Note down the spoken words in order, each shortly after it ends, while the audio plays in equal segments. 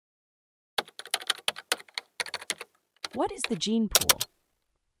What is the gene pool?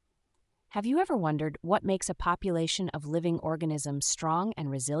 Have you ever wondered what makes a population of living organisms strong and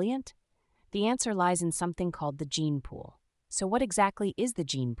resilient? The answer lies in something called the gene pool. So, what exactly is the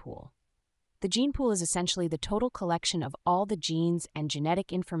gene pool? The gene pool is essentially the total collection of all the genes and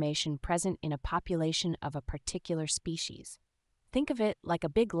genetic information present in a population of a particular species. Think of it like a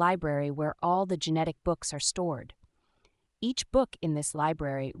big library where all the genetic books are stored. Each book in this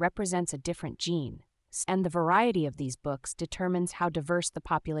library represents a different gene, and the variety of these books determines how diverse the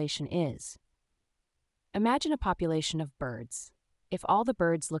population is. Imagine a population of birds. If all the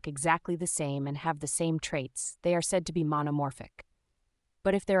birds look exactly the same and have the same traits, they are said to be monomorphic.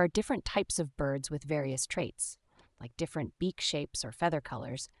 But if there are different types of birds with various traits, like different beak shapes or feather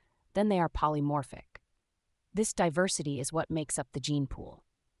colors, then they are polymorphic. This diversity is what makes up the gene pool.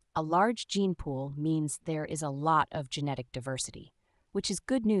 A large gene pool means there is a lot of genetic diversity, which is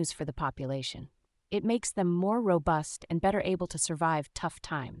good news for the population. It makes them more robust and better able to survive tough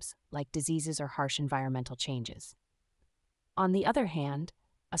times, like diseases or harsh environmental changes. On the other hand,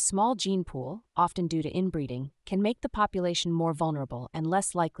 a small gene pool, often due to inbreeding, can make the population more vulnerable and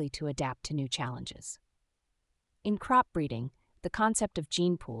less likely to adapt to new challenges. In crop breeding, the concept of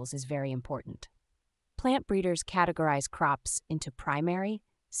gene pools is very important. Plant breeders categorize crops into primary,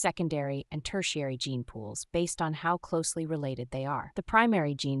 secondary, and tertiary gene pools based on how closely related they are. The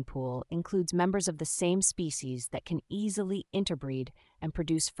primary gene pool includes members of the same species that can easily interbreed and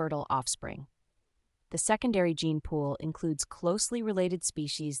produce fertile offspring. The secondary gene pool includes closely related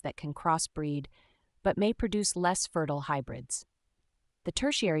species that can crossbreed but may produce less fertile hybrids. The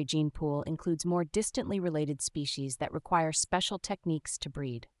tertiary gene pool includes more distantly related species that require special techniques to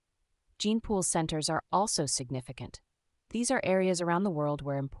breed. Gene pool centers are also significant. These are areas around the world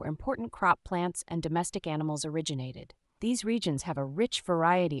where important crop plants and domestic animals originated. These regions have a rich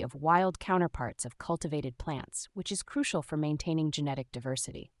variety of wild counterparts of cultivated plants, which is crucial for maintaining genetic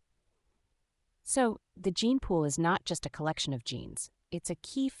diversity. So, the gene pool is not just a collection of genes. It's a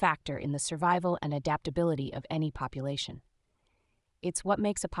key factor in the survival and adaptability of any population. It's what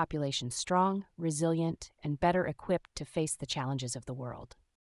makes a population strong, resilient, and better equipped to face the challenges of the world.